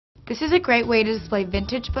This is a great way to display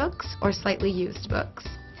vintage books or slightly used books,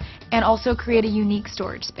 and also create a unique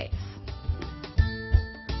storage space.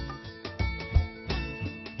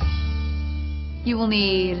 You will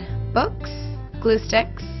need books, glue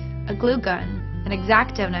sticks, a glue gun, an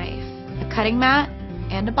X-Acto knife, a cutting mat,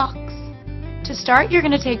 and a box. To start, you're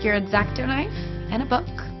going to take your X-Acto knife and a book,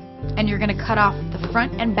 and you're going to cut off the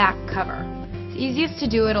front and back cover. It's easiest to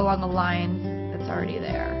do it along a line that's already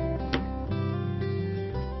there.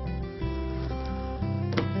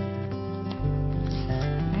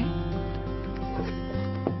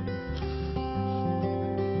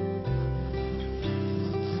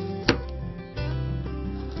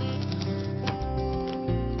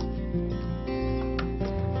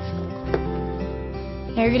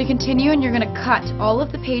 Now you're going to continue and you're going to cut all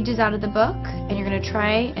of the pages out of the book, and you're going to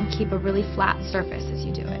try and keep a really flat surface as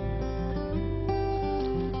you do it.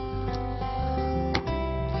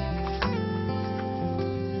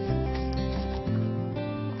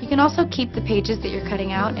 You can also keep the pages that you're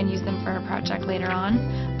cutting out and use them for a project later on.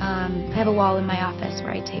 I have a wall in my office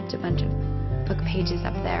where I taped a bunch of book pages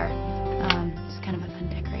up there. It's kind of a fun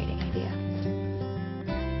decorating idea.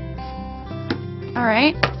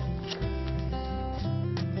 Alright.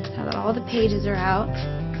 Now that all the pages are out,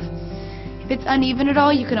 if it's uneven at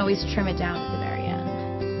all, you can always trim it down at the very end.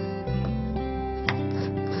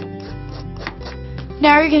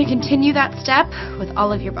 Now you're going to continue that step with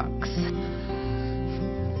all of your books.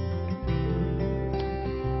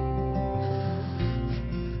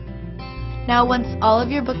 Now once all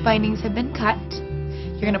of your book bindings have been cut,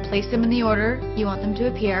 you're going to place them in the order you want them to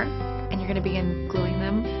appear, and you're going to begin gluing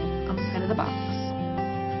them on the side of the box.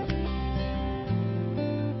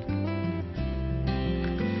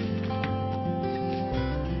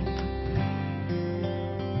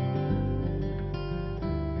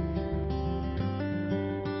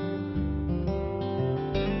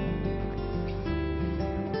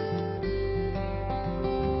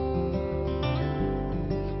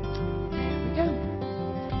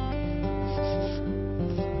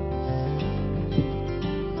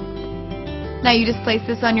 Now you just place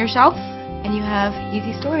this on your shelf and you have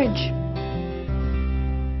easy storage.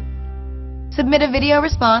 Submit a video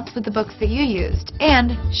response with the books that you used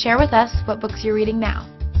and share with us what books you're reading now.